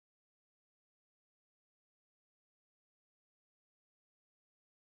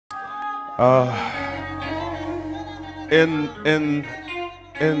In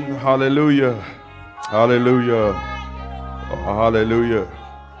hallelujah, hallelujah, hallelujah.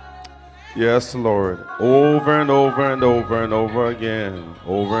 Yes, Lord. Over and over and over and over again,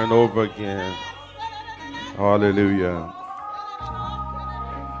 over and over again. Hallelujah.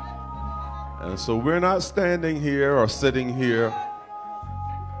 And so we're not standing here or sitting here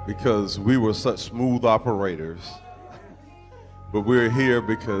because we were such smooth operators, but we're here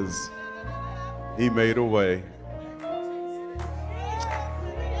because He made a way.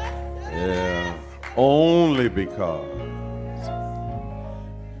 Yeah, only because.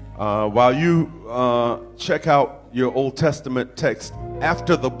 While you check out your Old Testament text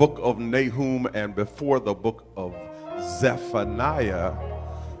after the book of Nahum and before the book of Zephaniah,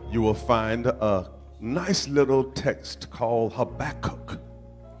 you will find a nice little text called Habakkuk.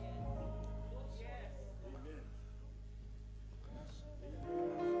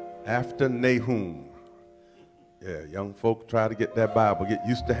 After Nahum. Yeah, young folk try to get that Bible. Get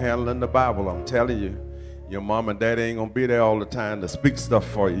used to handling the Bible. I'm telling you, your mom and daddy ain't going to be there all the time to speak stuff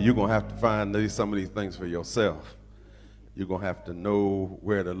for you. You're going to have to find some of these things for yourself. You're going to have to know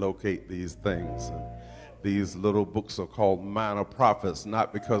where to locate these things. And these little books are called minor prophets,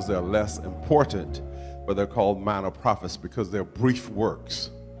 not because they're less important, but they're called minor prophets because they're brief works.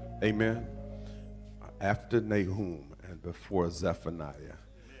 Amen? After Nahum and before Zephaniah,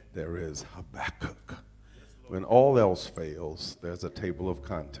 there is Habakkuk. When all else fails, there's a table of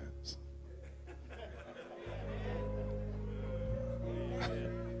contents.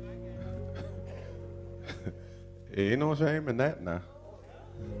 Ain't no shame in that now.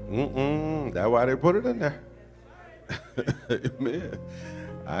 That's why they put it in there. Amen.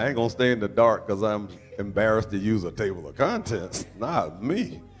 I ain't going to stay in the dark because I'm embarrassed to use a table of contents. Not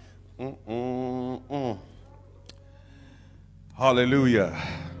me. Hallelujah.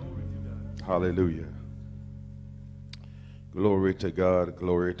 Hallelujah. Glory to God,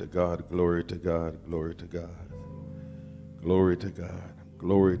 glory to God, glory to God, glory to God. Glory to God,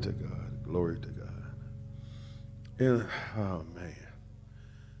 glory to God, glory to God. Oh, man.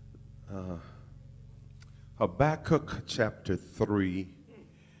 Habakkuk chapter 3,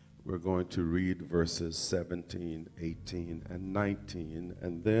 we're going to read verses 17, 18, and 19,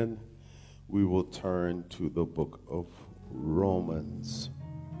 and then we will turn to the book of Romans.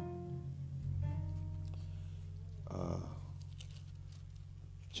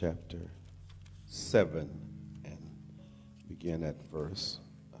 Chapter 7 and begin at verse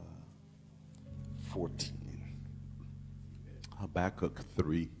 14. Habakkuk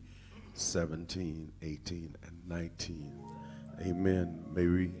 3, 17, 18, and 19. Amen. May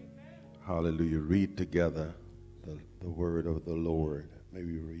we, hallelujah, read together the word of the Lord. May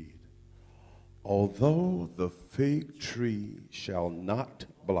we read. Although the fig tree shall not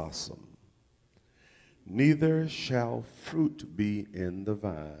blossom, neither shall fruit be in the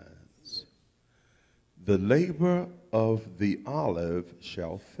vines, the labor of the olive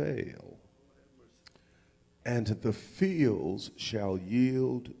shall fail, and the fields shall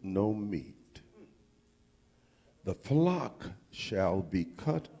yield no meat. The flock shall be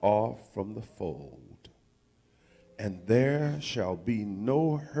cut off from the fold, and there shall be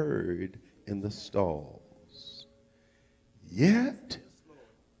no herd in the stalls. Yet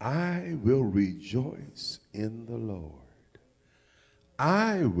I will rejoice in the Lord.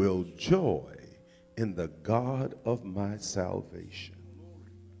 I will joy in the God of my salvation.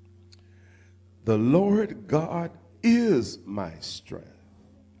 The Lord God is my strength,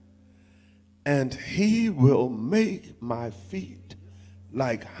 and He will make my feet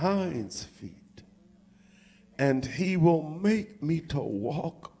like hinds' feet, and He will make me to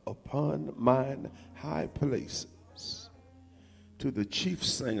walk upon mine high places. To the chief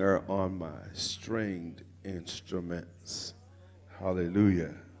singer on my stringed instruments.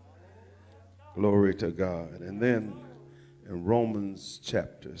 Hallelujah. Glory to God. And then in Romans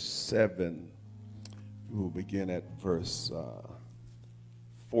chapter 7, we'll begin at verse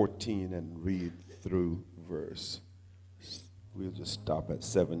 14 and read through we'll just stop at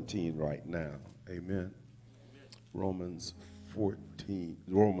 17 right now. Amen. Romans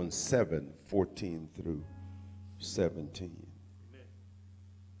 7, 14 through 17.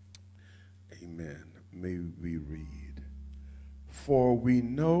 Amen. May we read. For we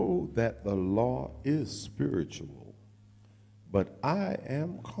know that the law is spiritual, but I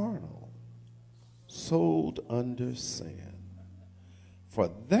am carnal, sold under sin. For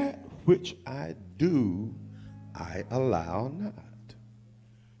that which I do, I allow not.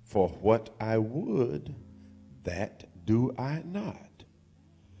 For what I would, that do I not.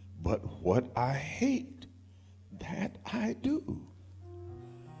 But what I hate, that I do.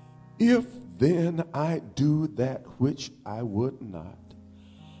 If then I do that which I would not,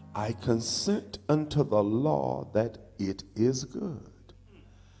 I consent unto the law that it is good.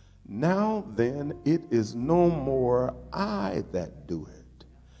 Now then, it is no more I that do it,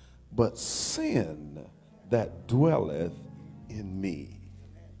 but sin that dwelleth in me.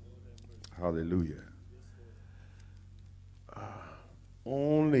 Hallelujah.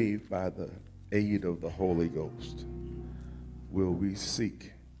 Only by the aid of the Holy Ghost will we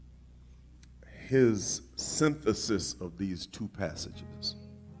seek his synthesis of these two passages.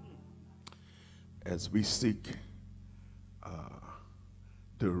 As we seek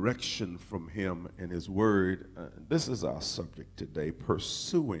direction from him and his word, this is our subject today: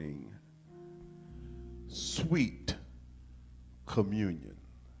 pursuing sweet communion.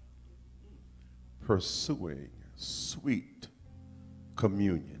 Pursuing sweet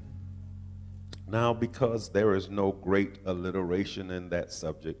communion. Now, because there is no great alliteration in that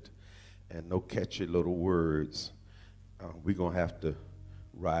subject and no catchy little words, we're going to have to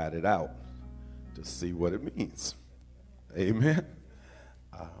ride it out to see what it means. Amen.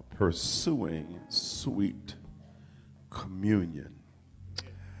 Pursuing sweet communion.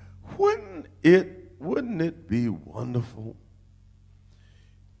 Wouldn't it be wonderful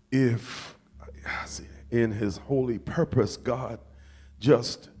if, in his holy purpose, God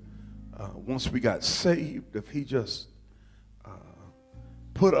just, once we got saved, if he just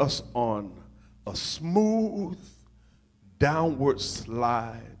put us on a smooth downward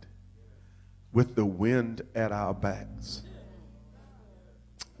slide with the wind at our backs?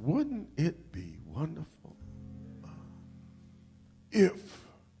 Wouldn't it be wonderful if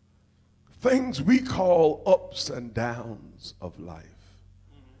things we call ups and downs of life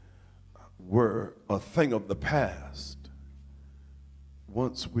were a thing of the past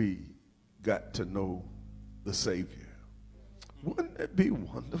once we got to know the Savior? Wouldn't it be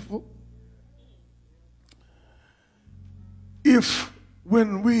wonderful if,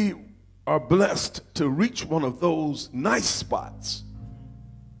 when we are blessed to reach one of those nice spots,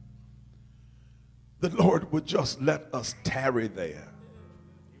 the Lord would just let us tarry there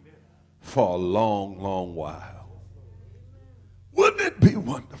for a long, long while? Wouldn't it be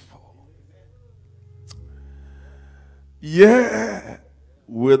wonderful? Yeah,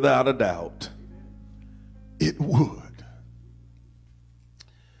 without a doubt, it would.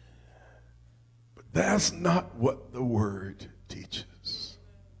 But that's not what the word teaches.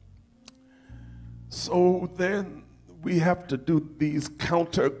 So then we have to do these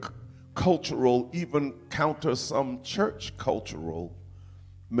counter-cultural, even counter some church cultural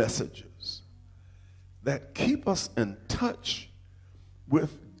messages that keep us in touch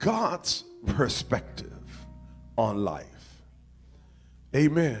with God's perspective on life.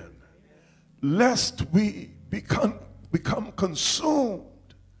 Amen. Lest we become consumed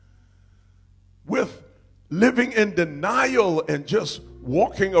with living in denial and just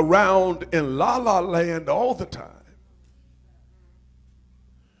walking around in la-la land all the time,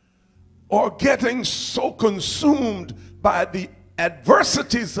 or getting so consumed by the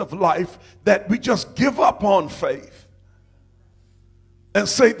adversities of life that we just give up on faith and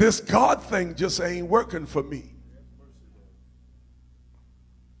say, this God thing just ain't working for me.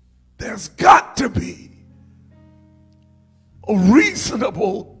 There's got to be a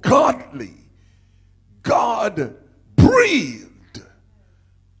reasonable, godly, God-breathed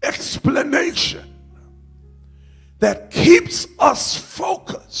explanation that keeps us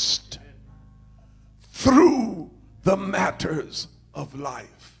focused through the matters of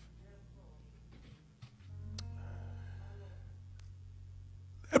life.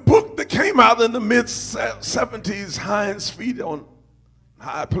 A book that came out in the mid-70s, Hind's Feet on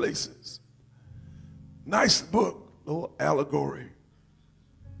High Places. Nice book, little allegory.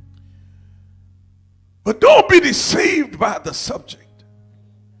 But don't be deceived by the subject.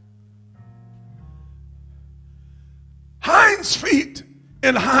 Hind's feet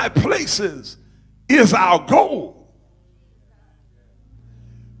in high places is our goal.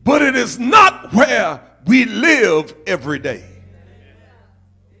 But it is not where we live every day.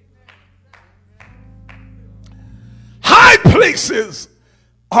 High places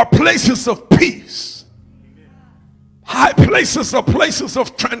are places of peace. High places are places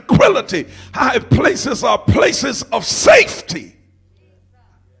of tranquility. High places are places of safety.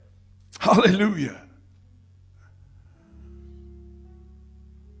 Hallelujah.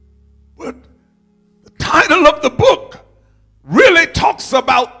 But the title of the book really talks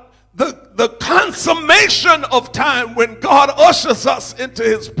about the consummation of time when God ushers us into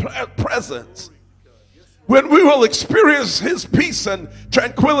his presence, when we will experience his peace and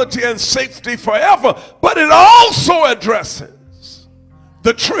tranquility and safety forever. But it also addresses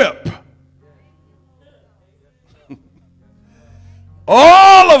the trip.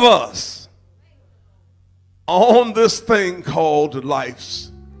 All of us on this thing called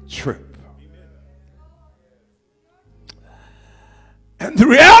life's trip. And the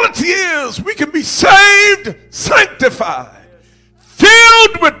reality is we can be saved, sanctified,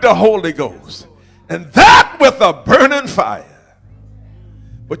 filled with the Holy Ghost, and that with a burning fire.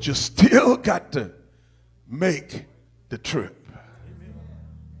 But you still got to make the trip.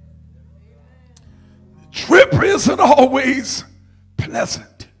 The trip isn't always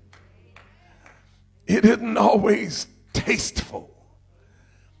pleasant. It isn't always tasteful.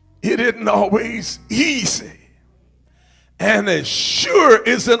 It isn't always easy. And it sure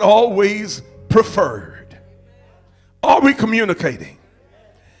isn't always preferred. Are we communicating?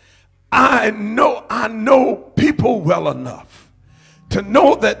 I know people well enough to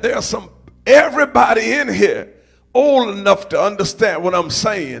know that there's everybody in here old enough to understand what I'm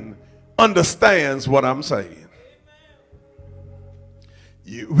saying understands what I'm saying.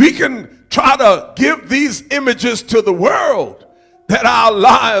 We can try to give these images to the world that our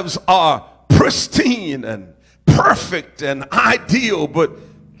lives are pristine and perfect and ideal, but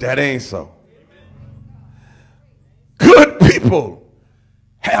that ain't so. Good people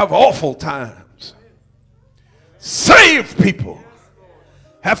have awful times. Saved people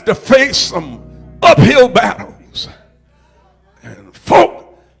have to face some uphill battles. And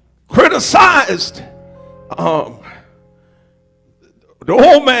folk criticized the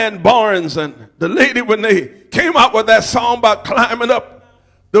old man Barnes and the lady when they came out with that song about climbing up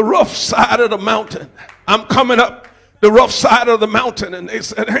the rough side of the mountain. I'm coming up the rough side of the mountain. And they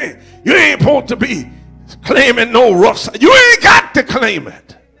said, hey, you ain't supposed to be claiming no rough side. You ain't got to claim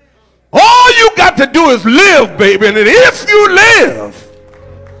it. All you got to do is live, baby. And if you live,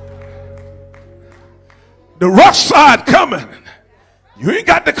 the rough side coming. You ain't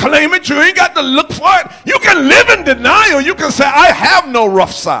got to claim it. You ain't got to look for it. You can live in denial. You can say, I have no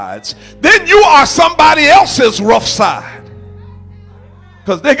rough sides. Then you are somebody else's rough side.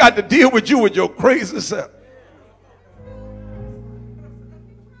 Because they got to deal with you with your crazy self.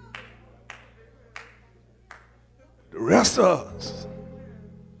 The rest of us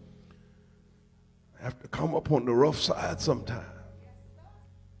have to come up on the rough side sometime.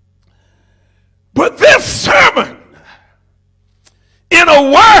 But this sermon, in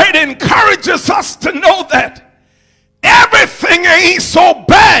a word, encourages us to know that everything ain't so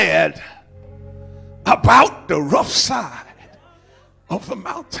bad about the rough side of the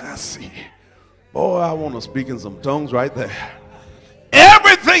mountain. See, boy, I want to speak in some tongues right there.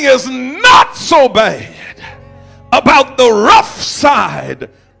 Everything is not so bad about the rough side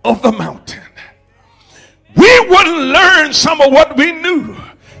of the mountain. We wouldn't learn some of what we knew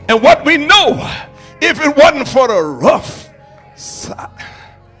and what we know if it wasn't for the rough side.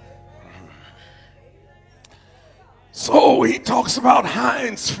 So he talks about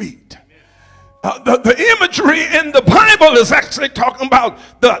hinds feet. The imagery in the Bible is actually talking about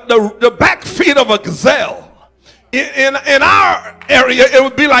the back feet of a gazelle. In our area, it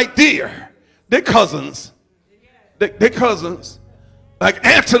would be like deer. They're cousins. They're cousins. Like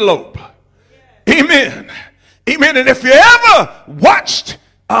antelope. Amen. Amen. And if you ever watched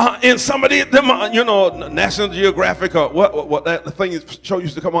in some of them, National Geographic or what that thing show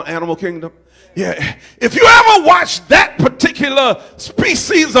used to come on, Animal Kingdom. Yeah. If you ever watch that particular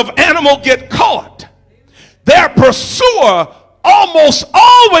species of animal get caught, their pursuer almost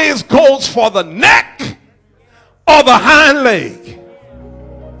always goes for the neck or the hind leg.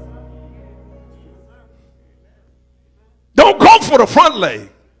 Don't go for the front leg.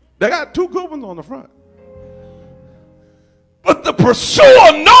 They got two good ones on the front. But the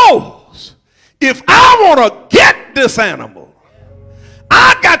pursuer knows, if I want to get this animal,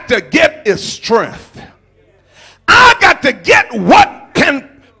 I got to get its strength. I got to get what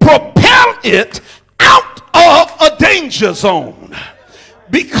can propel it out of a danger zone.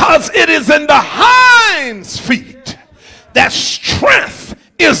 Because it is in the hind's feet that strength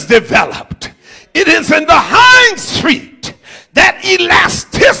is developed. It is in the hind's feet that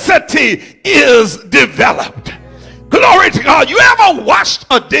elasticity is developed. Glory to God. You ever watched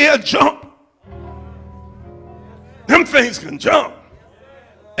a deer jump? Them things can jump.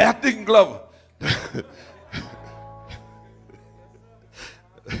 Acting Glover.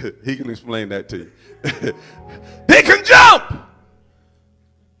 He can explain that to you. They can jump.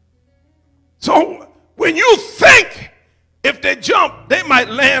 So when you think if they jump, they might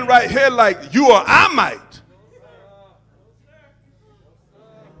land right here like you or I might.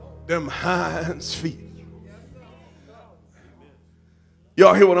 Them hinds feet.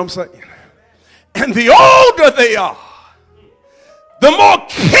 Y'all hear what I'm saying? And the older they are, the more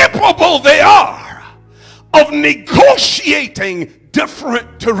capable they are of negotiating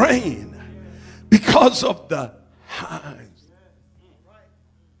different terrain because of the hinds.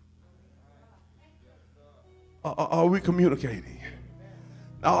 Are we communicating?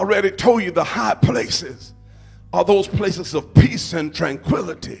 I already told you the high places are those places of peace and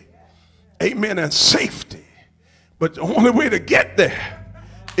tranquility, amen, and safety. But the only way to get there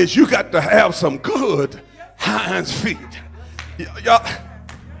is you got to have some good hinds feet.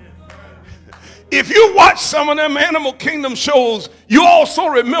 If you watch some of them animal kingdom shows, you also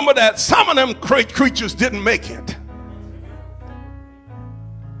remember that some of them creatures didn't make it.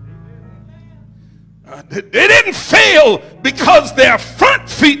 They didn't fail because their front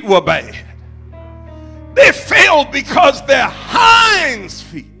feet were bad. They failed because their hinds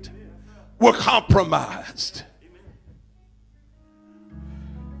feet were compromised.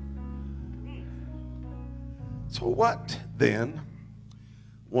 So what then,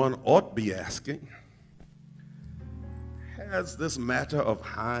 one ought to be asking, has this matter of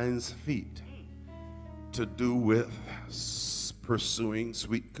hinds feet to do with pursuing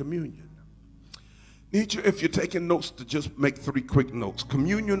sweet communion? Need you, if you're taking notes, to just make 3 quick notes.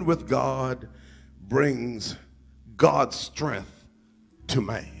 Communion with God brings God's strength to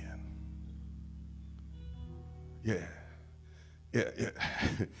man. Yeah.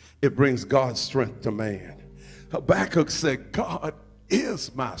 It brings God's strength to man. Habakkuk said, God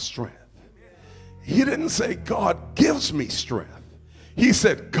is my strength. He didn't say God gives me strength. He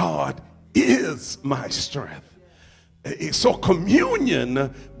said God is my strength. So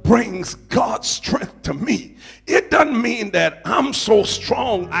communion brings God's strength to me. It doesn't mean that I'm so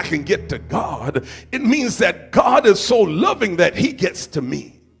strong I can get to God. It means that God is so loving that he gets to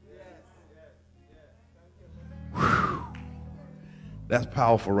me. Whew. That's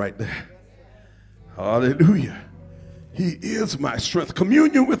powerful right there. Hallelujah. He is my strength.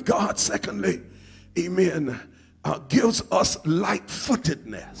 Communion with God, secondly, amen, gives us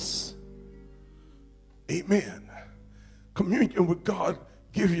light-footedness. Amen. Communion with God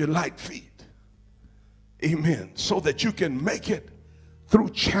gives you light feet. Amen. So that you can make it through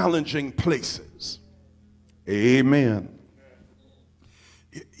challenging places. Amen.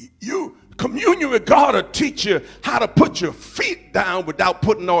 Communion with God will teach you how to put your feet down without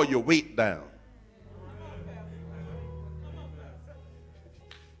putting all your weight down.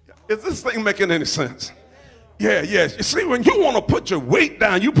 Is this thing making any sense? Yeah. You see, when you want to put your weight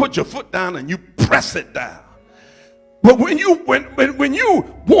down, you put your foot down and you press it down. But when you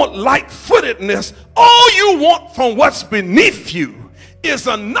want light-footedness, all you want from what's beneath you is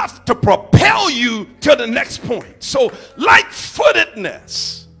enough to propel you to the next point. So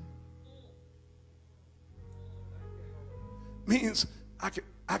light-footedness means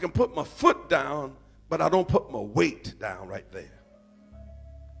I can put my foot down, but I don't put my weight down right there.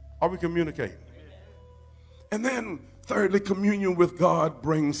 Are we communicating? And then thirdly, communion with God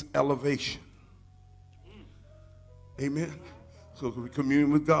brings elevation. Amen. So we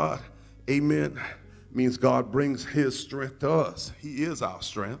commune with God, amen, means God brings his strength to us. He is our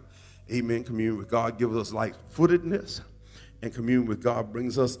strength. Amen. Commune with God gives us light-footedness, and commune with God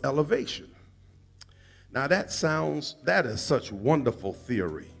brings us elevation. Now that is such wonderful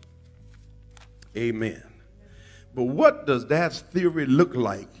theory. Amen. But what does that theory look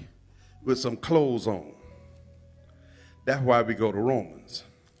like with some clothes on? That's why we go to Romans.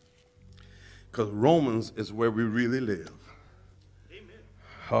 Because Romans is where we really live. Amen.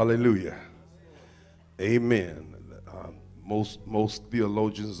 Hallelujah. Amen. Most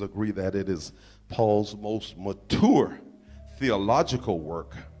theologians agree that it is Paul's most mature theological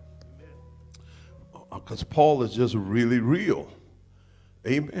work. Because Paul is just really real.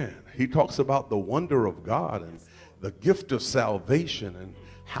 Amen. He talks about the wonder of God and the gift of salvation and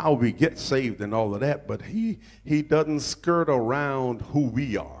how we get saved and all of that. But he doesn't skirt around who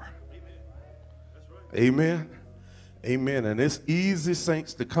we are. Amen. Amen. And it's easy,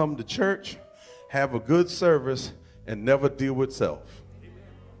 saints, to come to church, have a good service, and never deal with self.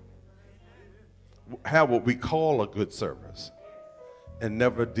 Have what we call a good service and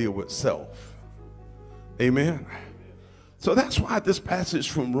never deal with self. Amen. So that's why this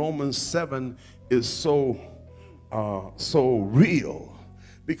passage from Romans 7 is so real,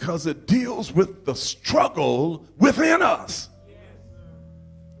 because it deals with the struggle within us.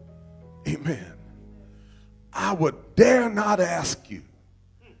 Amen. I would dare not ask you,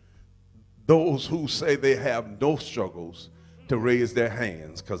 those who say they have no struggles, to raise their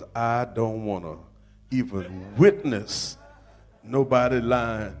hands, because I don't want to even witness nobody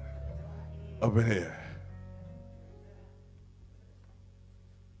lying up in here.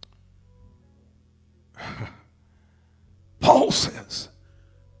 Paul Paul says,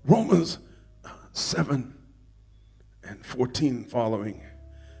 Romans 7 and 14 following,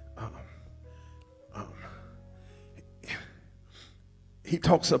 he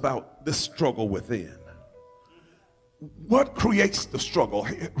talks about this struggle within. What creates the struggle?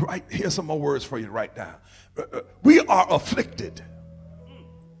 Right, here's some more words for you to write down. We are afflicted.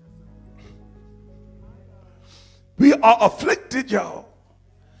 We are afflicted, y'all.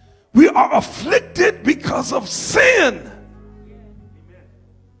 We are afflicted because of sin.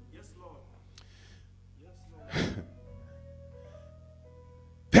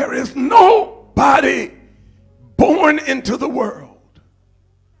 There is nobody born into the world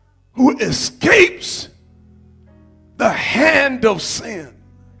who escapes the hand of sin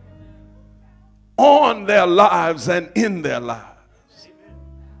on their lives and in their lives.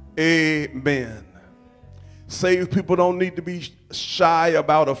 Amen. Saved people don't need to be shy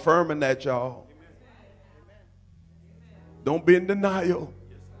about affirming that, y'all. Don't be in denial.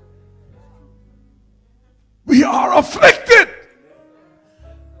 We are afflicted.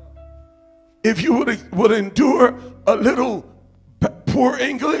 If you would endure a little poor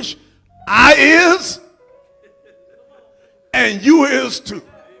English, I is, and you is too.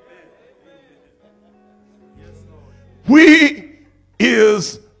 We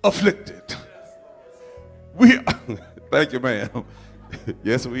is afflicted. We are, thank you, ma'am.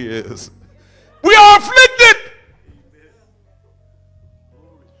 Yes, we is. We are afflicted.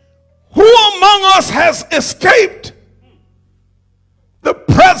 Who among us has escaped the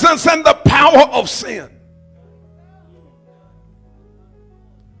presence and the power of sin?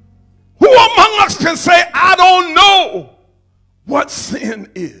 Who among us can say, I don't know what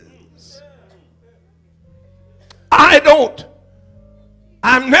sin is? I've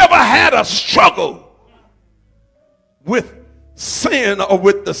never had a struggle with sin or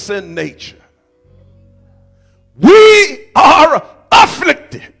with the sin nature. We are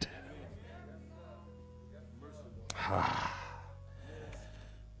afflicted.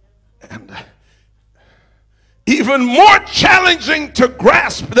 And even more challenging to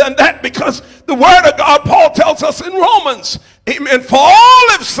grasp than that, because the word of God, Paul tells us in Romans, amen, for all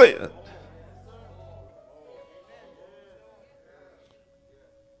have sinned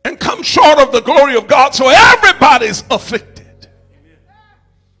and come short of the glory of God. So everybody's afflicted.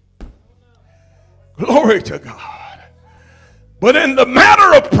 Glory to God. But in the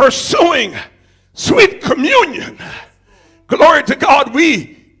matter of pursuing sweet communion, glory to God,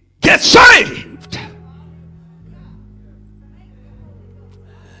 we get saved.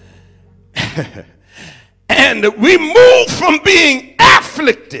 And we move from being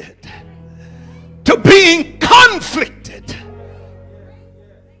afflicted to being conflicted.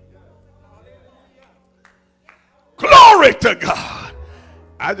 Glory to God.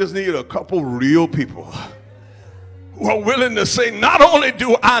 I just need a couple real people who are willing to say, not only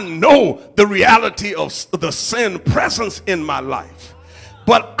do I know the reality of the sin presence in my life,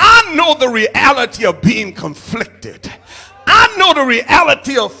 but I know the reality of being conflicted. I know the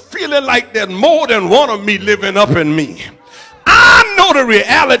reality of feeling like there's more than one of me living up in me. I know the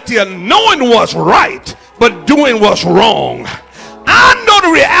reality of knowing what's right, but doing what's wrong. I know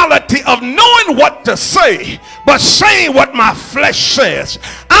the reality of knowing what to say, but saying what my flesh says.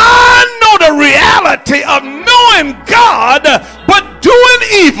 I know the reality of knowing God, but doing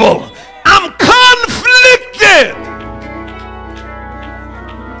evil. I'm conflicted.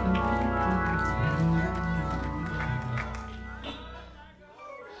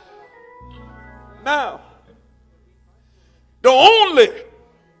 Now, the only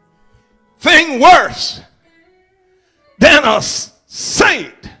thing worse than a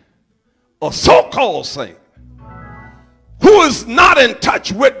saint, a so-called saint, who is not in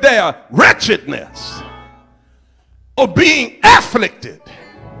touch with their wretchedness or being afflicted,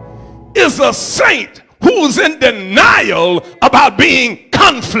 is a saint who is in denial about being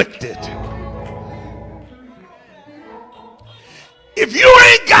conflicted. If you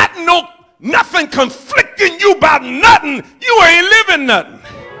ain't got nothing conflicting you about nothing, you ain't living nothing.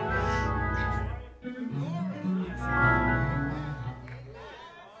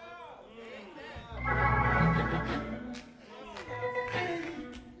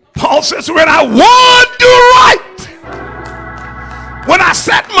 Paul says, when I want to do right, when I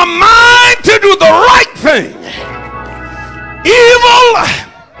set my mind to do the right thing, evil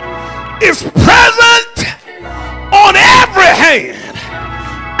is present on every hand.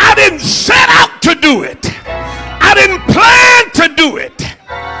 I didn't set out to do it. I didn't plan to do it.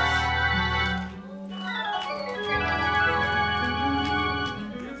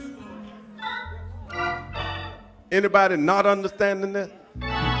 Anybody not understanding that?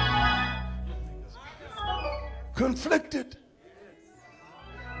 Conflicted.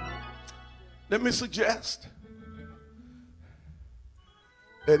 Let me suggest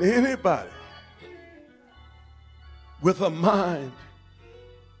that anybody with a mind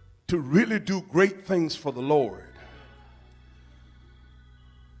to really do great things for the Lord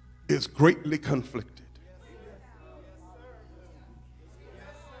is greatly conflicted.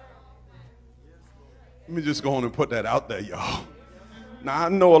 Let me just go on and put that out there, y'all. Now, I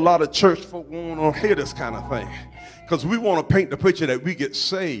know a lot of church folk won't hear this kind of thing because we want to paint the picture that we get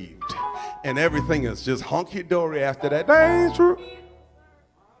saved and everything is just hunky-dory after that. That ain't true.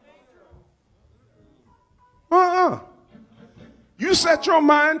 You set your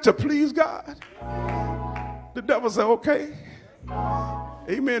mind to please God. The devil said, okay,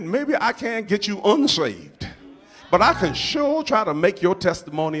 amen, maybe I can't get you unsaved, but I can sure try to make your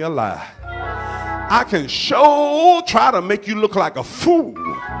testimony a lie. I can sure try to make you look like a fool.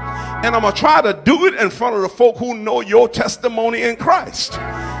 And I'm going to try to do it in front of the folk who know your testimony in Christ.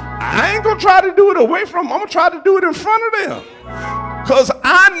 I ain't going to try to do it away from them. I'm going to try to do it in front of them. Because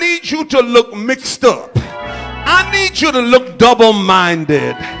I need you to look mixed up. I need you to look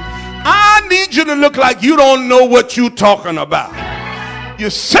double-minded. I need you to look like you don't know what you're talking about. You're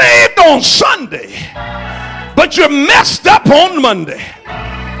saved on Sunday, but you're messed up on Monday.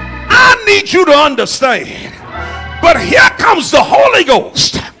 I need you to understand. But here comes the Holy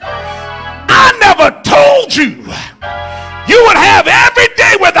Ghost. I never told you you would have every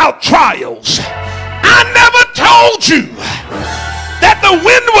day without trials. I never told you that the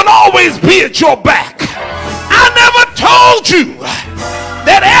wind would always be at your back. I never told you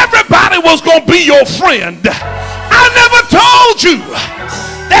that everybody was going to be your friend. I never told you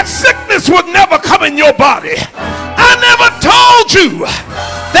that sickness would never come in your body. I never told you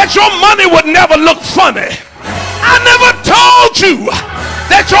that your money would never look funny. I never told you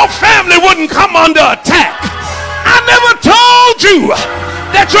that your family wouldn't come under attack. I never told you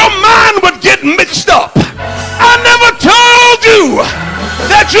that your mind would get mixed up. I never told you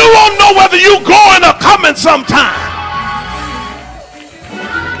that you won't know whether you're going or coming sometime.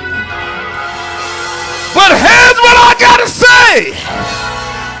 But here's what I gotta say.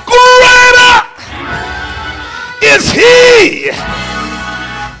 Greater is he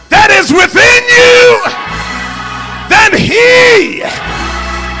that is within you than he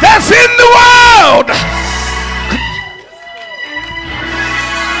that's in the world.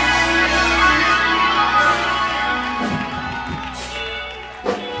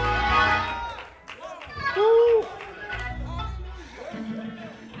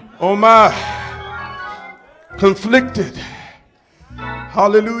 Oh my, conflicted.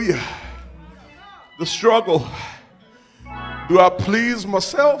 Hallelujah. The struggle. Do I please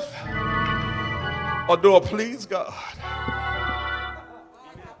myself or do I please God?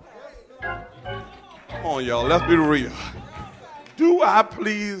 Come on, y'all, let's be real. Do I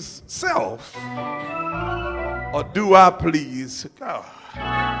please self or do I please God?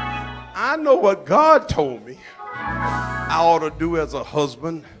 I know what God told me I ought to do as a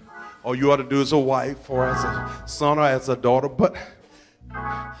husband, or you ought to do as a wife, or as a son, or as a daughter, but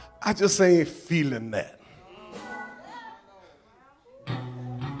I just ain't feeling that.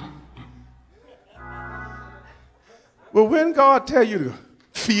 But when God tell you to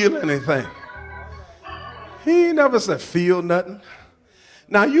feel anything, he ain't never said feel nothing.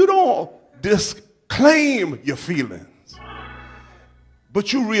 Now, you don't disclaim your feelings,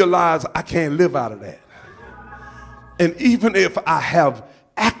 but you realize I can't live out of that. And even if I have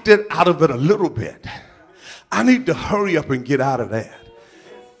acted out of it a little bit, I need to hurry up and get out of that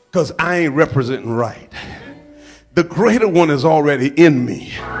because I ain't representing right. The greater one is already in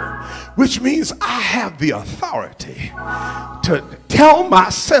me, which means I have the authority to tell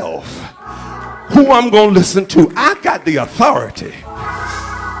myself who I'm going to listen to. I got the authority.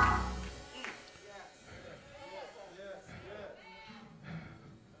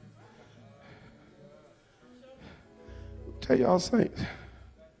 Tell y'all saints,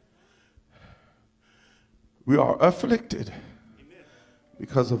 we are afflicted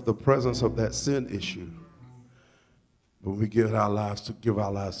because of the presence of that sin issue. When we give our lives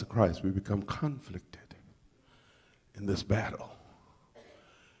to Christ, we become conflicted in this battle.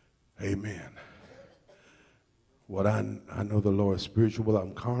 Amen. What I know the Lord is spiritual, but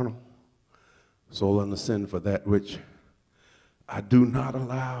I'm carnal. Soul under sin for that which I do not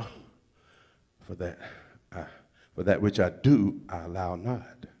allow. For that which I do, I allow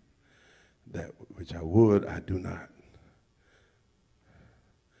not. That which I would, I do not.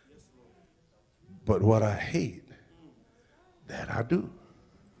 But what I hate, that I do.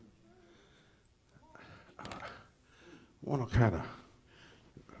 I want to kind of,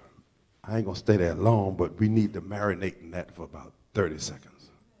 I ain't going to stay that long, but we need to marinate in that for about 30 seconds.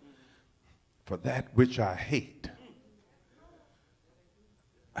 For that which I hate,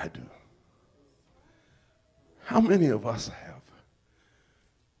 I do. How many of us have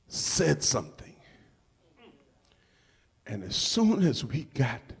said something, and as soon as we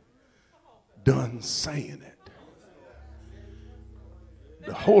got done saying it,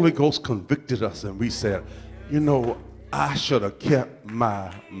 the Holy Ghost convicted us and we said, you know, I should have kept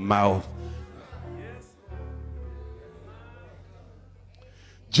my mouth.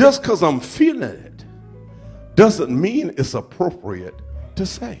 Just because I'm feeling it doesn't mean it's appropriate to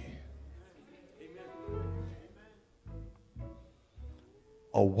say.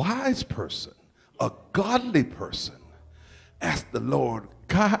 A wise person, a godly person, ask the Lord,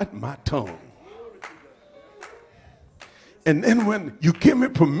 guide my tongue. And then when you give me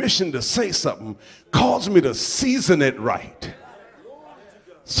permission to say something, cause me to season it right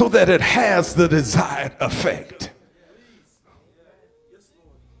so that it has the desired effect.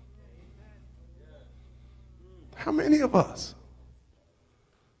 How many of us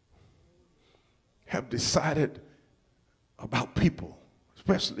have decided about people,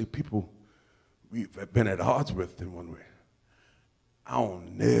 especially people we've been at odds with in one way? I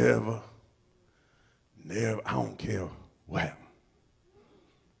don't I don't care what happened.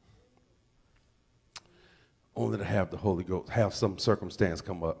 Only to have the Holy Ghost, have some circumstance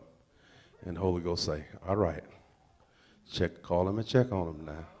come up, and the Holy Ghost say, all right, call him and check on him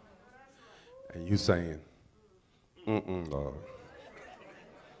now. And you saying, Lord.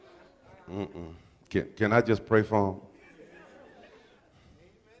 Can I just pray for him?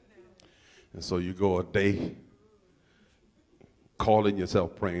 And so you go a day calling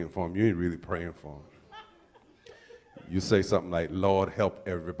yourself praying for him. You ain't really praying for him. You say something like, Lord, help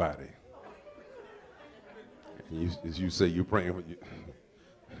everybody. And you say you're praying for you.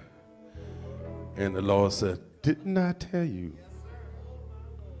 And the Lord said, didn't I tell you?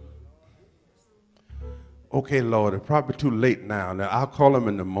 Okay, Lord, it's probably too late now. Now, I'll call him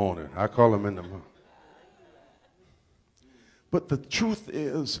in the morning. But the truth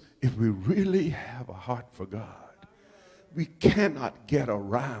is, if we really have a heart for God, we cannot get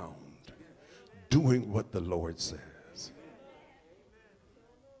around doing what the Lord says.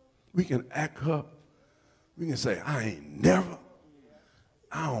 We can act up. We can say, I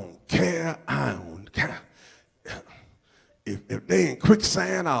don't care. If they in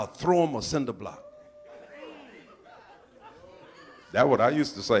quicksand, I'll throw them a cinder block. That's what I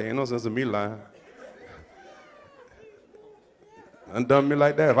used to say. Ain't no sense of me lying. Undone me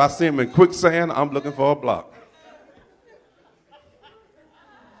like that. If I see him in quicksand, I'm looking for a block.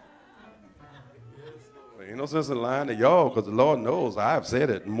 Ain't no sense in lying to y'all, because the Lord knows I've said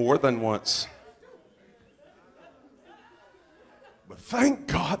it more than once. But thank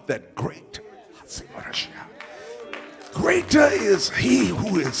God that greater is he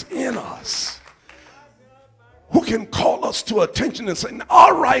who is in us, who can call us to attention and say,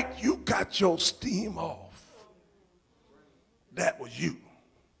 all right, you got your steam off. That was you.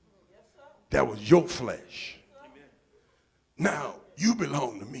 That was your flesh. Now you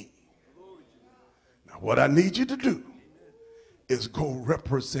belong to me. Now what I need you to do is go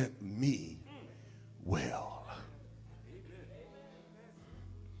represent me well.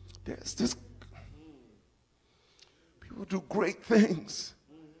 There's this, people do great things,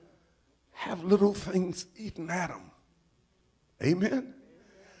 have little things eaten at them. Amen?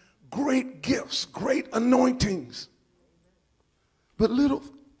 Great gifts, great anointings. But little,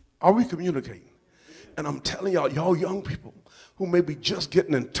 are we communicating? And I'm telling y'all young people who may be just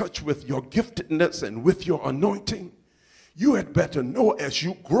getting in touch with your giftedness and with your anointing, you had better know as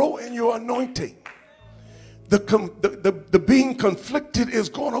you grow in your anointing, the being conflicted is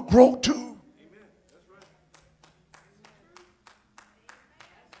going to grow too.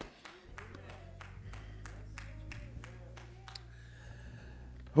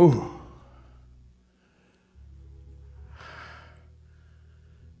 Oh.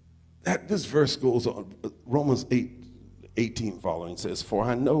 This verse goes on, Romans 8:18 following says, for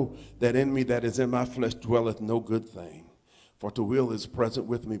I know that in me that is in my flesh dwelleth no good thing. For to will is present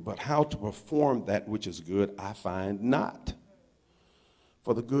with me, but how to perform that which is good I find not.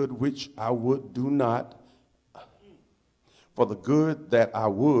 For the good which I would do not, for the good that I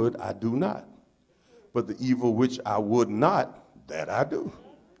would I do not, but the evil which I would not, that I do.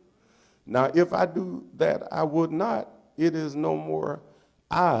 Now if I do that I would not, it is no more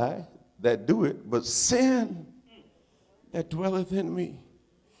I that do it, but sin that dwelleth in me.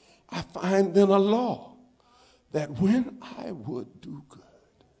 I find then a law that when I would do good,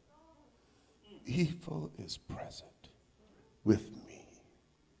 evil is present with me.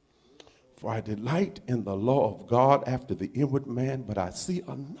 For I delight in the law of God after the inward man, but I see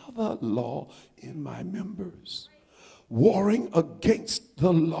another law in my members, warring against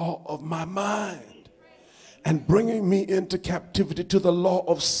the law of my mind, and bringing me into captivity to the law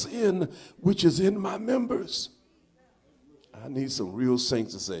of sin, which is in my members. I need some real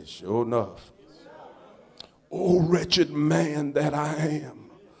saints to say, sure enough. O wretched man that I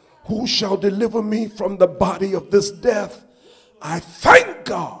am, who shall deliver me from the body of this death? I thank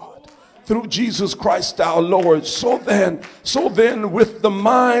God through Jesus Christ our Lord. So then with the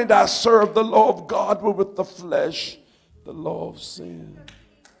mind I serve the law of God, but with the flesh the law of sin.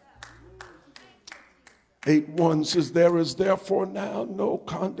 8:1 says, there is therefore now no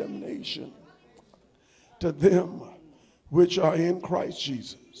condemnation to them which are in Christ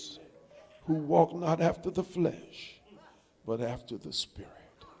Jesus, who walk not after the flesh, but after the Spirit.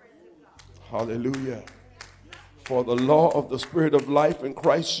 Hallelujah. For the law of the Spirit of life in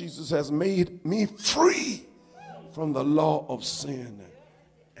Christ Jesus has made me free from the law of sin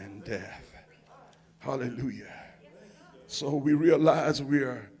and death. Hallelujah. So we realize we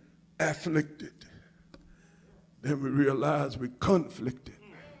are afflicted. Then we realize we're conflicted.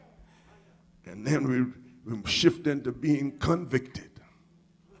 And then we shift into being convicted.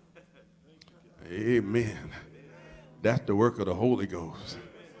 Amen. That's the work of the Holy Ghost.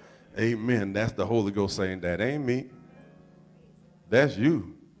 Amen. That's the Holy Ghost saying, that ain't me. That's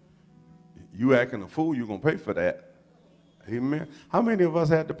you. You acting a fool, you're going to pay for that. Amen. How many of us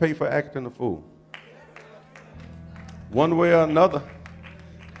had to pay for acting a fool? One way or another.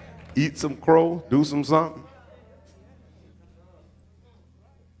 Eat some crow, do some something.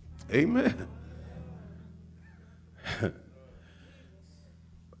 Amen.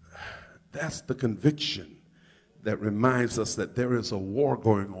 That's the conviction that reminds us that there is a war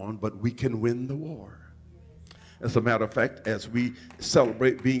going on, but we can win the war. As a matter of fact, as we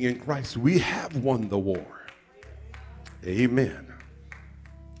celebrate being in Christ, we have won the war. Amen.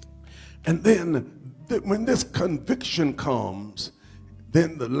 And then when this conviction comes,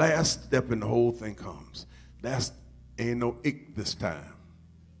 then the last step in the whole thing comes. That's ain't no ick this time.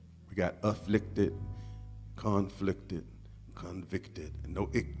 We got afflicted, conflicted, convicted, and no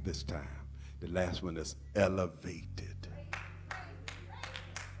ick this time. The last one is elevated.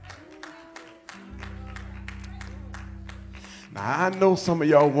 Now I know some of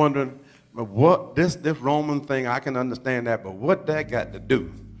y'all wondering, what this Roman thing, I can understand that, but what that got to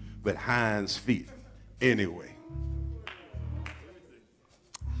do with hinds feet anyway?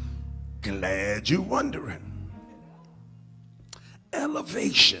 Glad you wondering.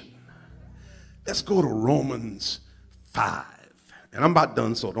 Elevation. Let's go to Romans 5. And I'm about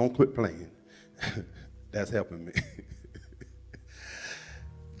done, so don't quit playing. That's helping me.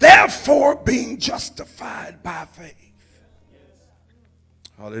 Therefore, being justified by faith.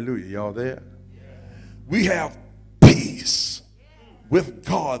 Hallelujah. Y'all there? We have peace with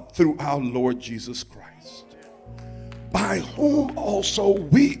God through our Lord Jesus Christ, by whom also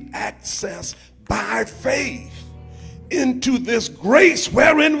we access by faith into this grace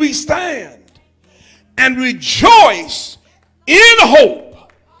wherein we stand, and rejoice in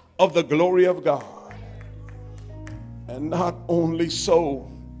hope of the glory of God. And not only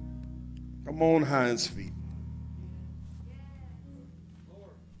so, come on, hinds feet.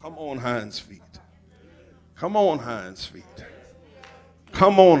 Come on, hinds feet. Come on, hinds feet.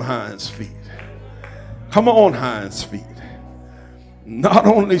 Come on, hinds feet. Come on, hinds feet. Not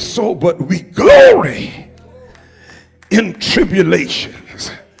only so, but we glory in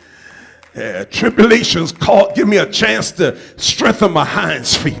tribulations. Tribulations give me a chance to strengthen my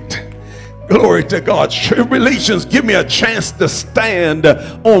hinds feet. Glory to God. Tribulations give me a chance to stand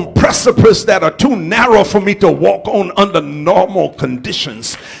on precipices that are too narrow for me to walk on under normal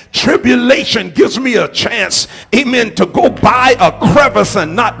conditions. Tribulation gives me a chance, amen, to go by a crevice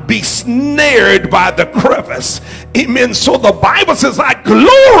and not be snared by the crevice. Amen. So the Bible says I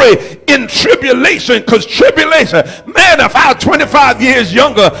glory in tribulation, because tribulation, man, if I was 25 years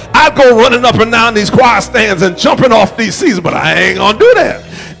younger, I'd go running up and down these choir stands and jumping off these seats, but I ain't gonna do that.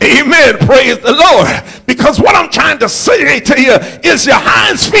 Amen. Praise the Lord. Because what I'm trying to say to you is your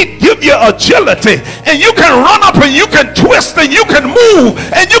hinds feet give you agility, and you can run up and you can twist and you can move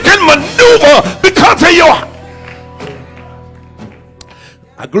and you can maneuver because of your.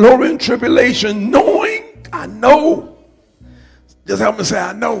 I glory in tribulation, knowing, I know. Just help me say,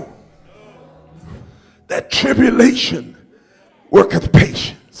 I know that tribulation worketh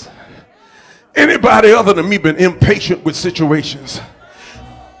patience. Anybody other than me been impatient with situations?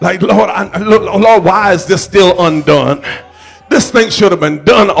 Like, Lord, Lord, why is this still undone? This thing should have been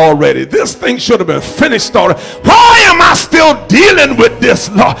done already. This thing should have been finished already. Why am I still still dealing with this,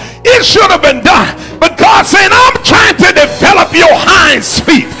 Lord. It should have been done. But God saying, I'm trying to develop your hinds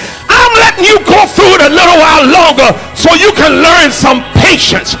feet. I'm letting you go through it a little while longer so you can learn some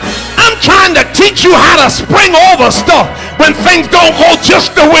patience. I'm trying to teach you how to spring over stuff when things don't go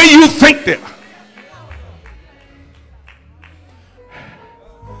just the way you think they are.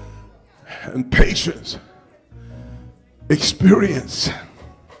 And patience, experience.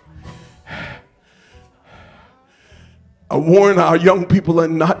 I warn our young people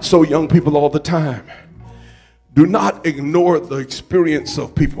and not so young people all the time. Do not ignore the experience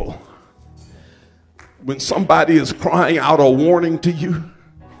of people. When somebody is crying out a warning to you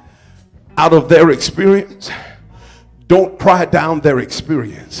out of their experience, don't cry down their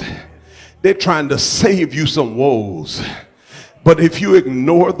experience. They're trying to save you some woes. But if you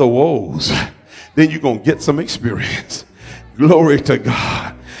ignore the woes, then you're going to get some experience. Glory to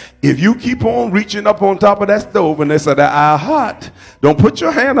God. If you keep on reaching up on top of that stove and they say that eye hot, don't put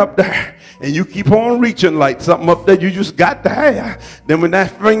your hand up there. And you keep on reaching like something up there you just got to have. Then when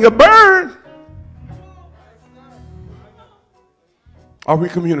that finger burns, are we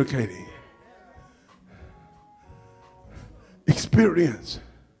communicating? Experience.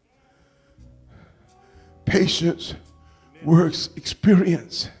 Patience works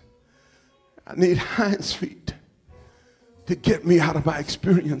experience. I need hinds feet to get me out of my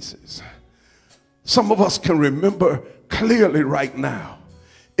experiences. Some of us can remember clearly right now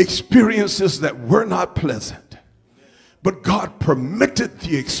experiences that were not pleasant, but God permitted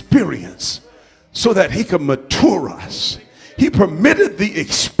the experience so that he could mature us. He permitted the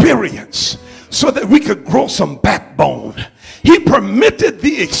experience so that we could grow some backbone. He permitted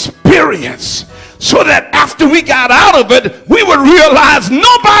the experience so that after we got out of it, we would realize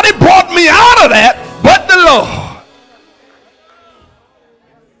nobody brought me out of that but the Lord.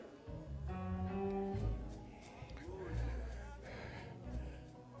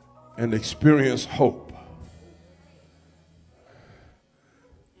 And experience hope.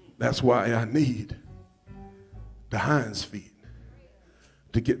 That's why I need the hinds feet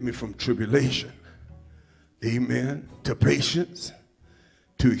to get me from tribulation, amen, to patience,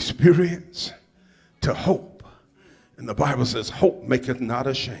 to experience, to hope. And the Bible says, hope maketh not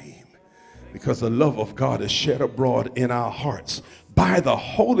ashamed, because the love of God is shed abroad in our hearts by the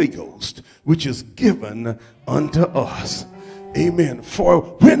Holy Ghost, which is given unto us. Amen. For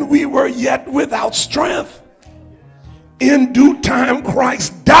when we were yet without strength, in due time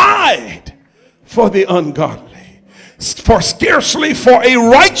Christ died for the ungodly. For scarcely for a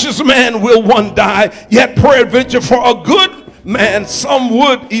righteous man will one die, yet peradventure for a good man some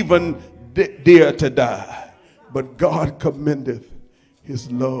would even dare to die. But God commendeth his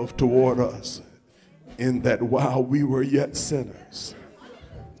love toward us, in that while we were yet sinners,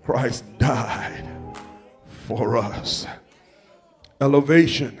 Christ died for us.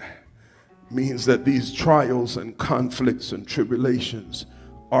 Elevation means that these trials and conflicts and tribulations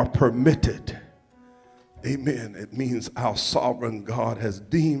are permitted. Amen. It means our sovereign God has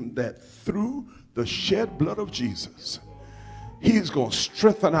deemed that through the shed blood of Jesus, he is going to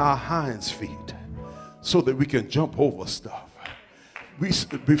strengthen our hinds feet so that we can jump over stuff.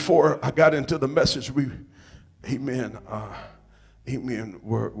 Before I got into the message, we're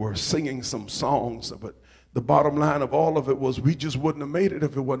singing some songs, but the bottom line of all of it was we just wouldn't have made it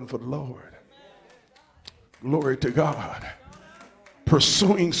if it wasn't for the Lord. Glory to God.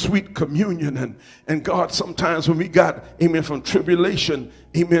 Pursuing sweet communion, and God, sometimes when we got, amen, from tribulation,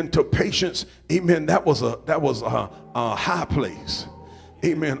 amen, to patience, amen, that was a high place.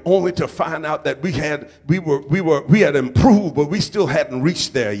 Amen. Only to find out that we had improved, but we still hadn't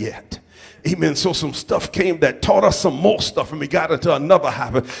reached there yet. Amen. So some stuff came that taught us some more stuff, and we got into another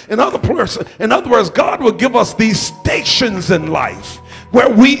habit. In other words, God will give us these stations in life where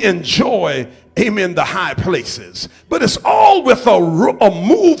we enjoy, amen, the high places. But it's all with a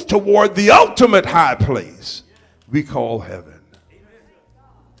move toward the ultimate high place we call heaven.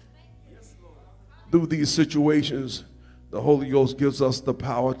 Through these situations, the Holy Ghost gives us the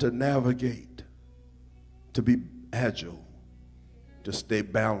power to navigate, to be agile, to stay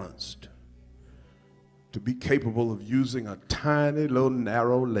balanced, to be capable of using a tiny little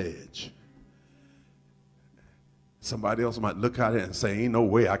narrow ledge. Somebody else might look at it and say, ain't no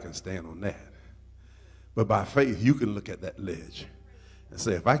way I can stand on that. But by faith, you can look at that ledge and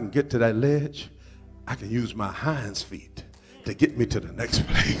say, if I can get to that ledge, I can use my hinds feet to get me to the next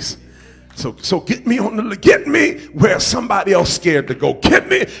place. So get me where somebody else scared to go. Get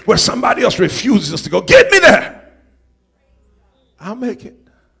me where somebody else refuses to go. Get me there. I'll make it.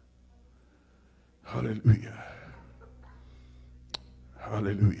 Hallelujah.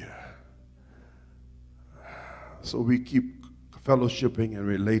 Hallelujah. So we keep fellowshipping and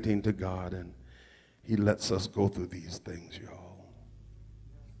relating to God, and he lets us go through these things, y'all,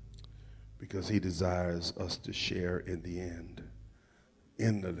 because he desires us to share in the end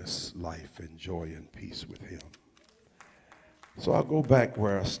endless life and joy and peace with him. So I'll go back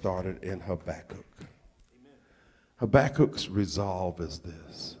where I started in Habakkuk. Habakkuk's resolve is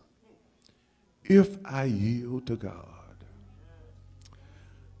this: if I yield to God.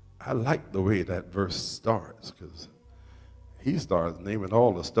 I like the way that verse starts, because he starts naming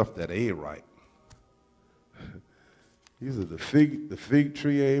all the stuff that ain't right. He said the fig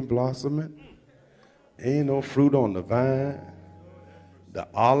tree ain't blossoming, ain't no fruit on the vine, the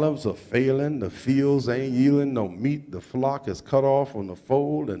olives are failing, the fields ain't yielding no meat, the flock is cut off on the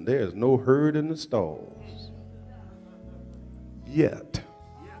fold, and there's no herd in the stalls. Yet.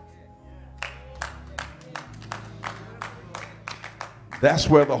 That's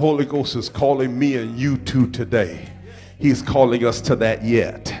where the Holy Ghost is calling me and you to today. He's calling us to that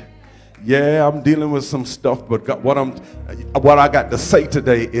yet. Yeah, I'm dealing with some stuff, but God, what I got to say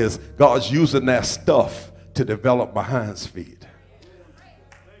today is God's using that stuff to develop my hinds feet.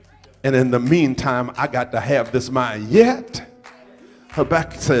 And in the meantime, I got to have this mind. Yet,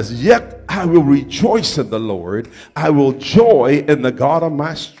 Habakkuk says, yet I will rejoice in the Lord. I will joy in the God of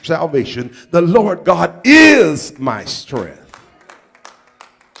my salvation. The Lord God is my strength.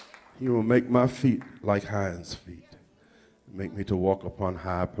 He will make my feet like hinds' feet, make me to walk upon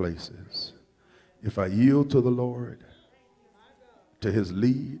high places. If I yield to the Lord, to his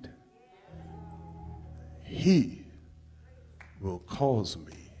lead, he will cause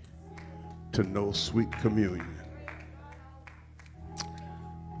me to know sweet communion.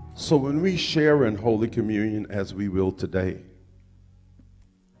 So when we share in Holy Communion, as we will today,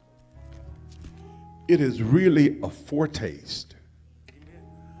 it is really a foretaste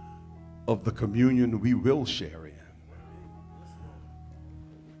of the communion we will share in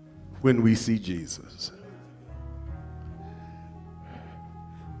when we see Jesus.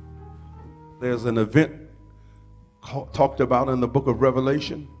 There's an event talked about in the book of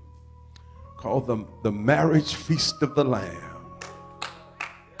Revelation called the marriage feast of the Lamb.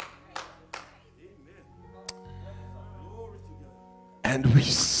 And we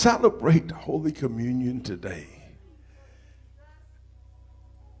celebrate Holy Communion today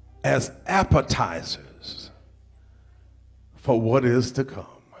as appetizers for what is to come.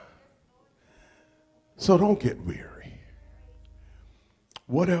 So don't get weary.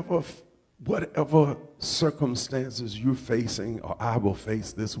 Whatever circumstances you're facing or I will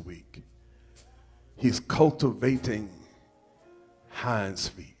face this week, he's cultivating hinds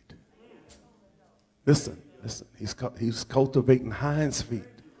feet. Listen, he's cultivating hinds feet.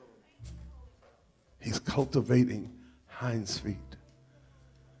 He's cultivating hinds feet.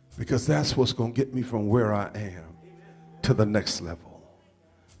 Because that's what's going to get me from where I am to the next level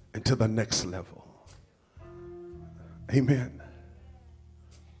and to the next level. Amen.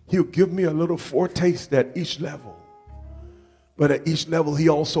 He'll give me a little foretaste at each level. But at each level, he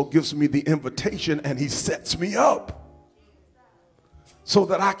also gives me the invitation and he sets me up so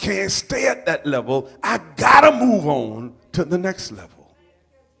that I can't stay at that level. I got to move on to the next level.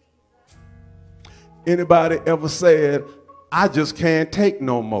 Anybody ever said, I just can't take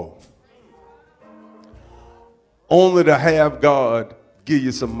no more? Only to have God give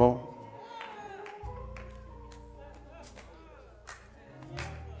you some more.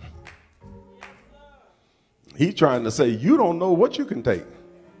 He's trying to say, you don't know what you can take.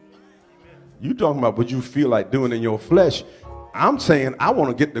 You talking about what you feel like doing in your flesh. I'm saying I want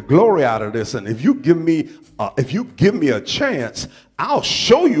to get the glory out of this, and if you give me a chance, I'll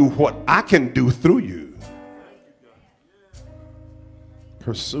show you what I can do through you.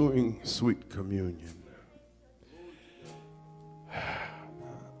 Pursuing sweet communion.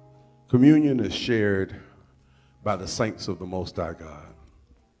 Communion is shared by the saints of the Most High God.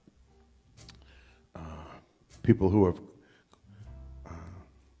 People who have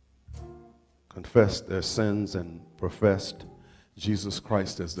confessed their sins and professed Jesus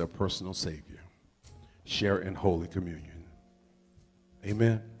Christ as their personal Savior share in Holy Communion.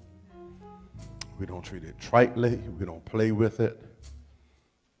 Amen. We don't treat it tritely. We don't play with it.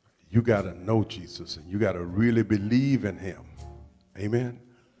 You got to know Jesus, and you got to really believe in him. Amen.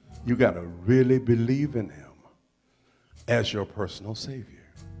 You got to really believe in him as your personal Savior.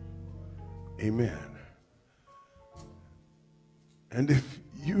 Amen. And if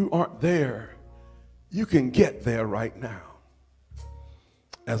you aren't there, you can get there right now.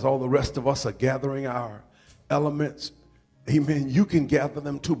 As all the rest of us are gathering our elements, amen, you can gather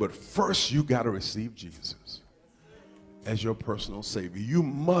them too. But first, you got to receive Jesus. as your personal Savior. You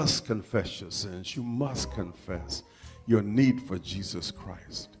must confess your sins. You must confess your need for Jesus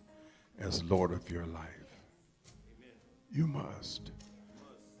Christ as Lord of your life. You must.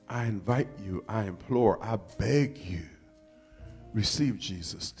 I invite you, I implore, I beg you, receive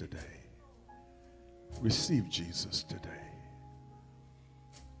Jesus today. Receive Jesus today.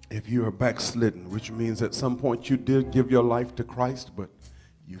 If you are backslidden, which means at some point you did give your life to Christ, but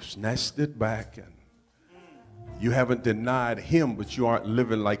you snatched it back and you haven't denied him, but you aren't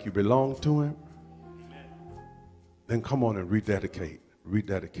living like you belong to him, then come on and rededicate,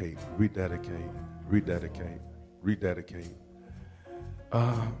 rededicate, rededicate, rededicate, rededicate.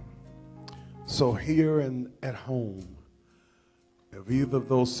 So here and at home, if either of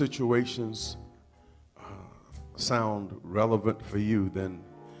those situations sound relevant for you, then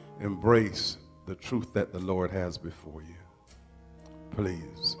embrace the truth that the Lord has before you.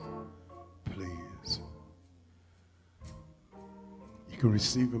 Please, please. You can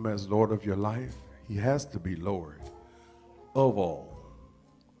receive him as Lord of your life. He has to be Lord of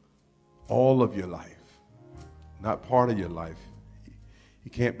all of your life, not part of your life. He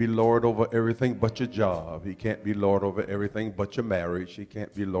can't be Lord over everything but your job. He can't be Lord over everything but your marriage. He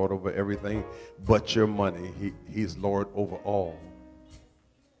can't be Lord over everything but your money. He's Lord over all.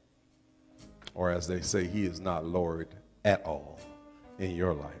 Or as they say, he is not Lord at all in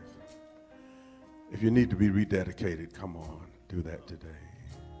your life. If you need to be rededicated, come on, do that today.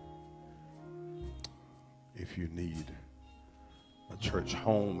 If you need a church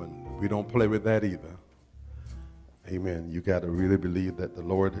home, and we don't play with that either. Amen. You got to really believe that the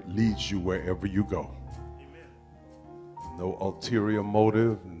Lord leads you wherever you go. Amen. No ulterior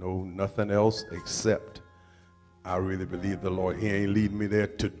motive, no nothing else except I really believe the Lord. He ain't leading me there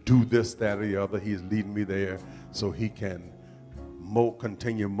to do this, that, or the other. He's leading me there so he can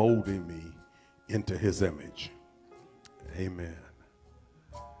continue molding me into his image. Amen.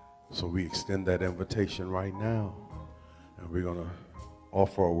 So we extend that invitation right now. And we're going to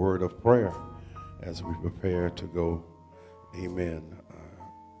offer a word of prayer as we prepare to go, amen,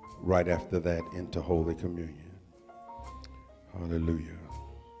 right after that into Holy Communion. Hallelujah.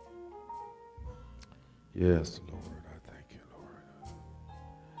 Yes, Lord, I thank you, Lord.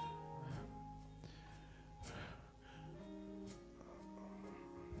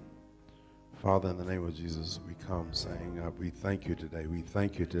 Father, in the name of Jesus, we come saying, we thank you today. We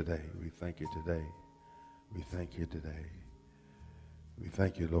thank you today. We thank you today. We thank you today. We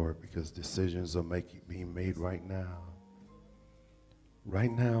thank you, Lord, because decisions are being made right now.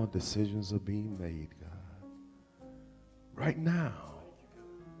 Right now, decisions are being made, God. Right now.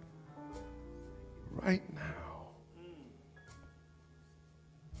 Right now.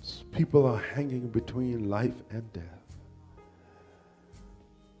 People are hanging between life and death.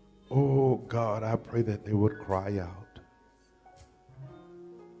 Oh, God, I pray that they would cry out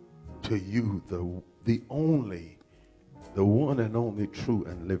to you, the one and only true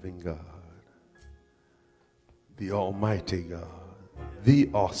and living God, the Almighty God, the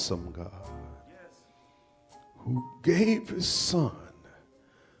awesome God, who gave his Son,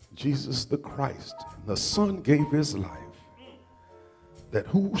 Jesus the Christ. The Son gave his life, that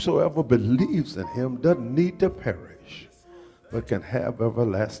whosoever believes in him doesn't need to perish, but can have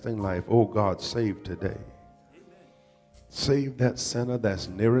everlasting life. Oh God, save today. Save that sinner that's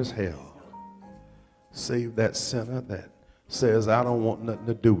nearest hell. Save that sinner that says, I don't want nothing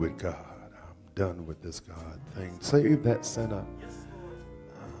to do with God. I'm done with this God thing. Save that sinner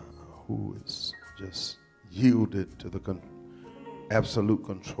who is just yielded to the absolute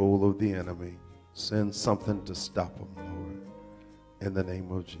control of the enemy. Send something to stop them, Lord, in the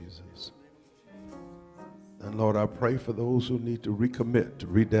name of Jesus. And Lord, I pray for those who need to recommit, to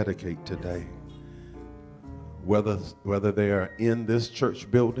rededicate today, whether they are in this church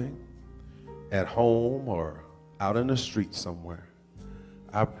building, at home, or out in the street somewhere.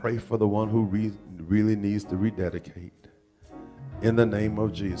 I pray for the one who really needs to rededicate. In the name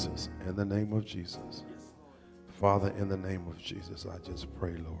of Jesus, in the name of Jesus. Father, in the name of Jesus, I just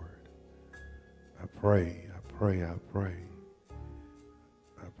pray, Lord. I pray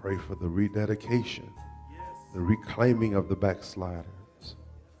for the rededication, the reclaiming of the backsliders.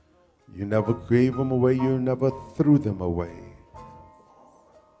 You never gave them away. You never threw them away.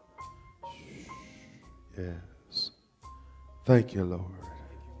 Yes. Thank you, Lord.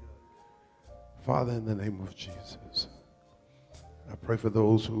 Father, in the name of Jesus, I pray for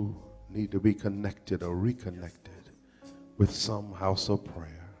those who need to be connected or reconnected with some house of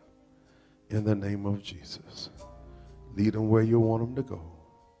prayer. In the name of Jesus. Lead them where you want them to go.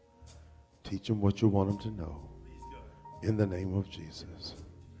 Teach them what you want them to know. In the name of Jesus.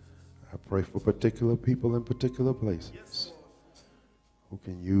 I pray for particular people in particular places who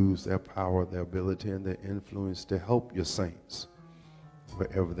can use their power, their ability, and their influence to help your saints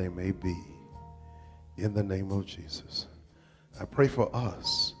wherever they may be. In the name of Jesus. I pray for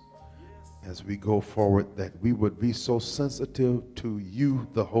us as we go forward that we would be so sensitive to you,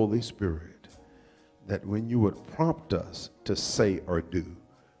 the Holy Spirit, that when you would prompt us to say or do,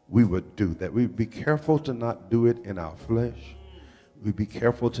 we would do. That we would be careful to not do it in our flesh. We'd be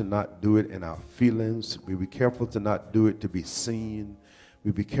careful to not do it in our feelings. We'd be careful to not do it to be seen.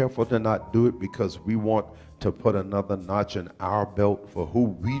 We'd be careful to not do it because we want to put another notch in our belt for who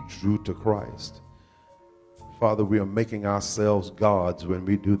we drew to Christ. Father, we are making ourselves gods when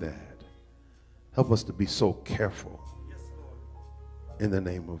we do that. Help us to be so careful in the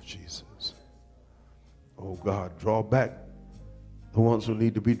name of Jesus. Oh God, draw back the ones who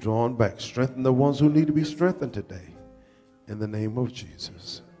need to be drawn back. Strengthen the ones who need to be strengthened today. In the name of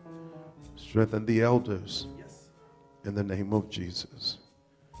Jesus. Strengthen the elders in the name of Jesus.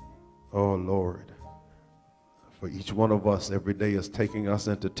 Oh Lord, for each one of us every day is taking us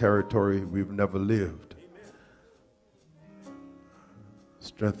into territory we've never lived.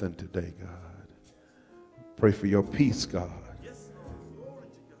 Strengthen today, God. Pray for your peace, God,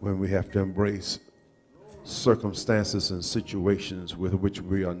 when we have to embrace circumstances and situations with which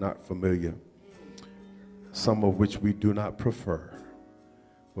we are not familiar, some of which we do not prefer,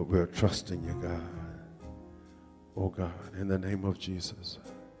 but we are trusting you, God. Oh God, in the name of Jesus,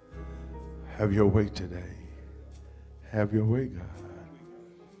 have your way today. Have your way, God.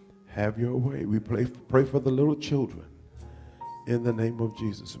 Have your way. We pray for the little children. In the name of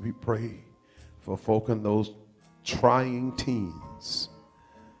Jesus, we pray for folk in those trying teens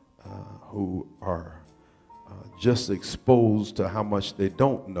who are just exposed to how much they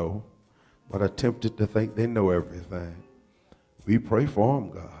don't know, but are tempted to think they know everything. We pray for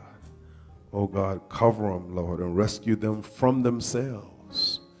them, God. Oh God, cover them, Lord, and rescue them from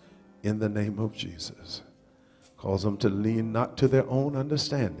themselves in the name of Jesus. Cause them to lean not to their own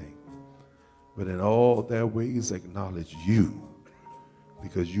understanding, but in all their ways acknowledge you,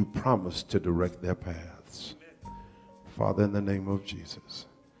 because you promised to direct their paths. Father, in the name of Jesus,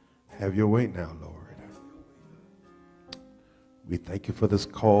 have your way now, Lord. We thank you for this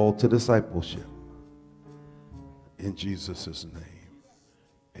call to discipleship. In Jesus' name,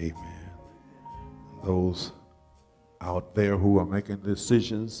 amen. Those out there who are making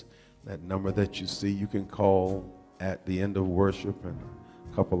decisions, that number that you see, you can call at the end of worship, and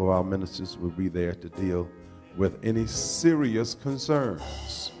a couple of our ministers will be there to deal with any serious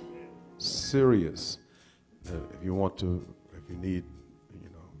concerns. Serious. If you want to, if you need,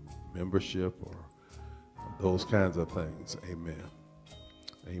 membership or those kinds of things. Amen.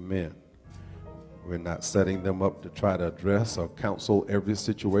 Amen. We're not setting them up to try to address or counsel every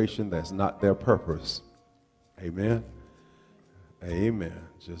situation. That's not their purpose. Amen. Amen.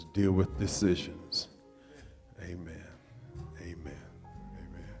 Just deal with decisions. Amen. Amen.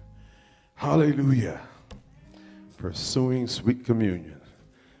 Amen. Hallelujah. Pursuing sweet communion.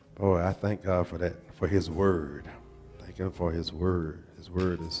 Boy, I thank God for that, for his word. Thank him for his word. His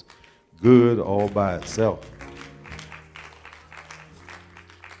word is good all by itself.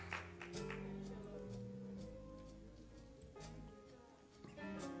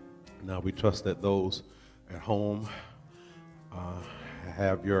 Now we trust that those at home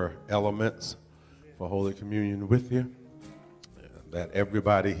have your elements for Holy Communion with you, that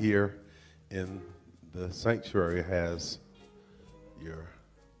everybody here in the sanctuary has your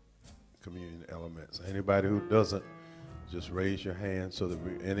communion elements. Anybody who doesn't, just raise your hand so that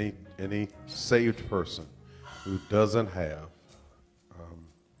any saved person who doesn't have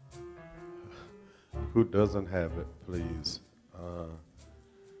it, please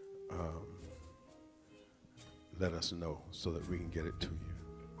let us know so that we can get it to you.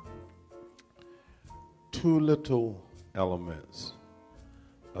 2 little elements,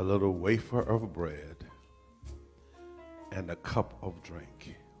 a little wafer of bread and a cup of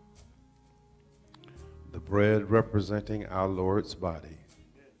drink. The bread representing our Lord's body,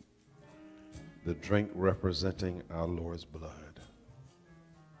 the drink representing our Lord's blood,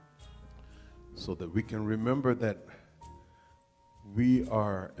 so that we can remember that we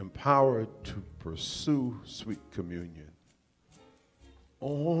are empowered to pursue sweet communion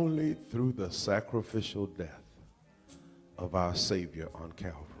only through the sacrificial death of our Savior on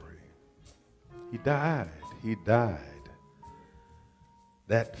Calvary. He died. He died.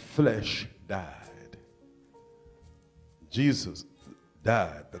 That flesh died. Jesus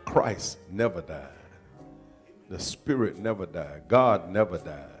died. The Christ never died. The Spirit never died. God never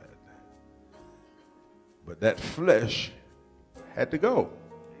died. But that flesh had to go.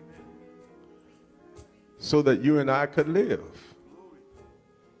 so that you and I could live.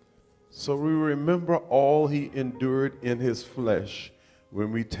 So we remember all he endured in his flesh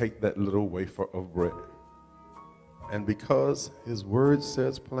when we take that little wafer of bread. And because his word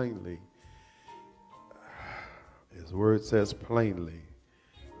says plainly,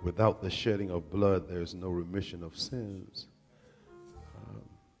 without the shedding of blood, there's no remission of sins.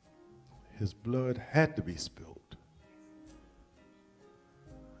 His blood had to be spilled.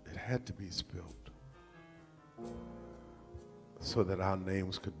 It had to be spilled so that our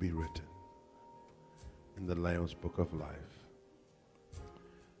names could be written in the Lamb's Book of Life.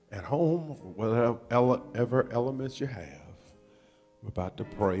 At home, whatever elements you have, we're about to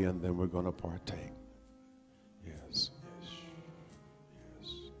pray and then we're going to partake. Yes, yes,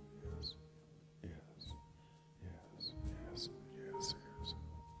 yes, yes, yes, yes, yes, yes, yes.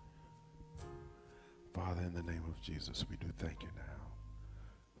 Father, in the name of Jesus, we do thank you now.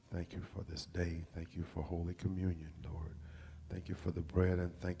 Thank you for this day. Thank you for Holy Communion, Lord. Thank you for the bread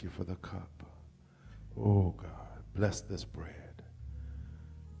and thank you for the cup. Oh, God, bless this bread.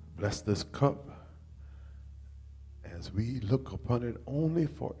 Bless this cup as we look upon it only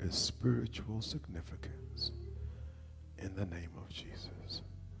for its spiritual significance. In the name of Jesus.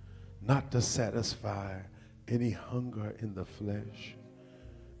 Not to satisfy any hunger in the flesh,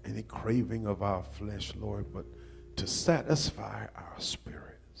 any craving of our flesh, Lord, but to satisfy our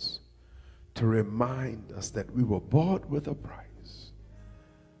spirits, to remind us that we were bought with a price.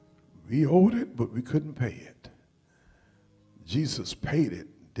 We owed it, but we couldn't pay it. Jesus paid it,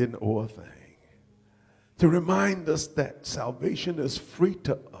 didn't owe a thing. To remind us that salvation is free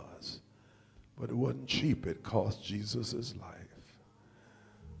to us, but it wasn't cheap. It cost Jesus his life.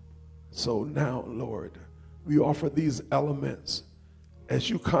 So now, Lord, we offer these elements as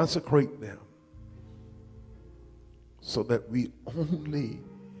you consecrate them so that the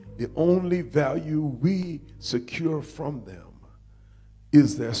only value we secure from them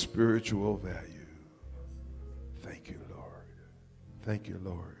is their spiritual value. Thank you, Lord. Thank you,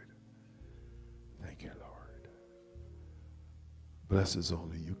 Lord. Thank you, Lord. Bless as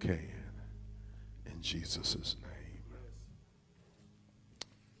only you can. In Jesus' name.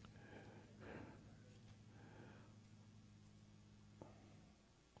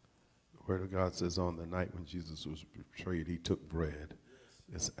 The Word of God says on the night when Jesus was betrayed, he took bread,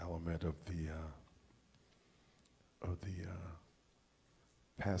 this element of the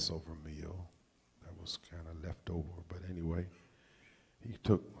Passover meal that was kind of left over. But anyway, he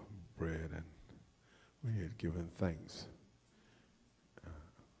took bread and when he had given thanks,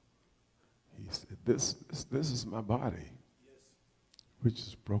 he said, this is my body, which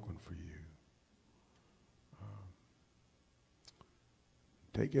is broken for you.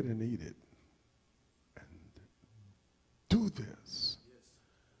 Take it and eat it. And do this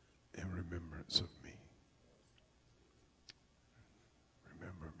in remembrance of me.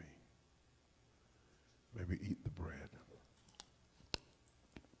 Remember me. Maybe eat the bread.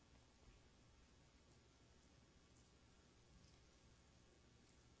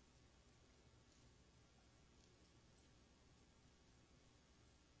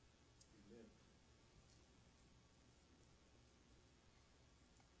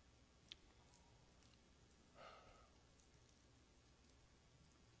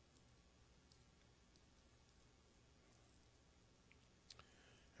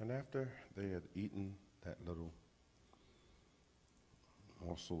 And after they had eaten that little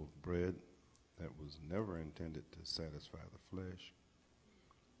morsel of bread that was never intended to satisfy the flesh,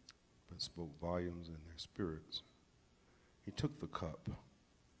 but spoke volumes in their spirits, he took the cup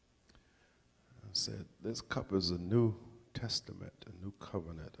and said, this cup is a new testament, a new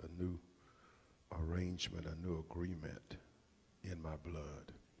covenant, a new arrangement, a new agreement in my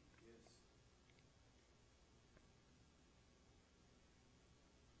blood.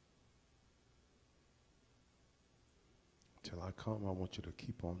 Till I come, I want you to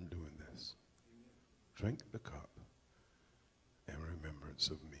keep on doing this. Drink the cup in remembrance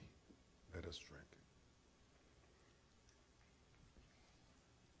of me. Let us drink.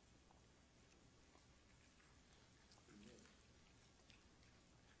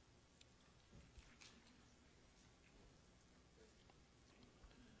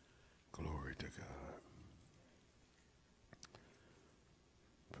 Glory to God.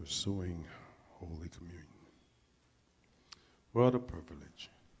 Pursuing Holy Communion. What a privilege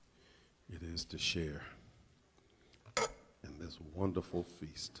it is to share in this wonderful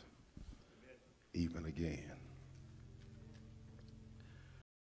feast, even again.